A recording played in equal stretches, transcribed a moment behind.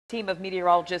Team of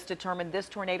meteorologists determined this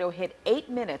tornado hit 8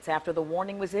 minutes after the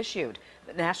warning was issued.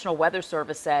 The National Weather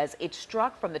Service says it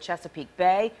struck from the Chesapeake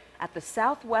Bay at the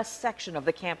southwest section of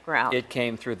the campground. It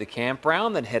came through the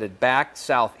campground, then headed back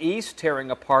southeast,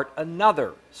 tearing apart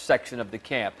another section of the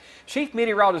camp. Chief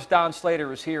Meteorologist Don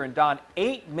Slater is here. And Don,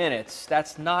 8 minutes,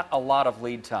 that's not a lot of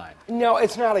lead time. No,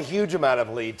 it's not a huge amount of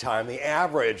lead time. The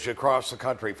average across the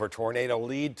country for tornado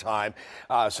lead time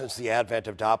since the advent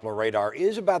of Doppler radar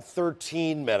is about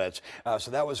 13 minutes. So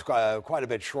that was quite a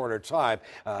bit shorter time.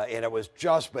 And it was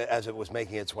just as it was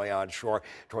making its way onshore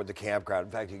toward the campground.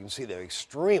 In fact, you can see the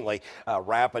extremely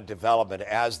rapid development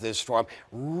as this storm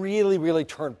really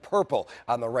turned purple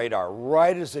on the radar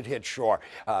right as it hit shore.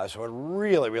 So it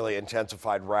really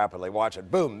intensified rapidly. Watch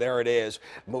it. Boom, there it is,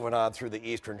 moving on through the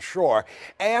eastern shore.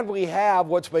 And we have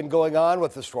what's been going on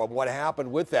with the storm, what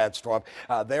happened with that storm.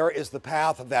 There is the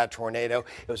path of that tornado.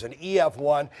 It was an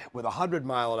EF1 with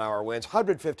 100-mile-an-hour winds,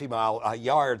 150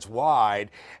 yards wide,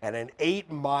 and an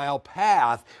 8-mile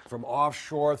path from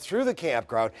offshore through the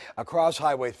campground across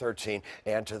Highway 13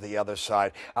 and to the other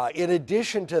side. In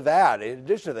addition to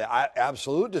the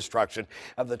absolute destruction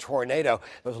of the tornado,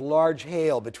 there was large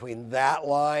hail between that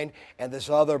line and this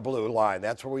other blue line.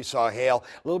 That's where we saw hail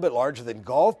a little bit larger than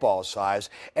golf ball size,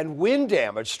 and wind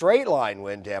damage, straight line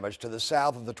wind damage to the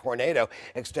south of the tornado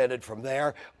extended from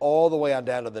there all the way on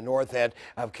down to the north end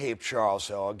of Cape Charles.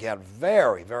 So again,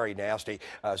 very nasty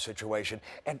situation,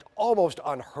 and almost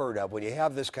unheard of when you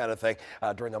have this kind of thing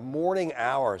during the morning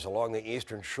hours along the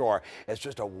eastern shore. It's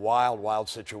just a wild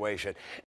situation.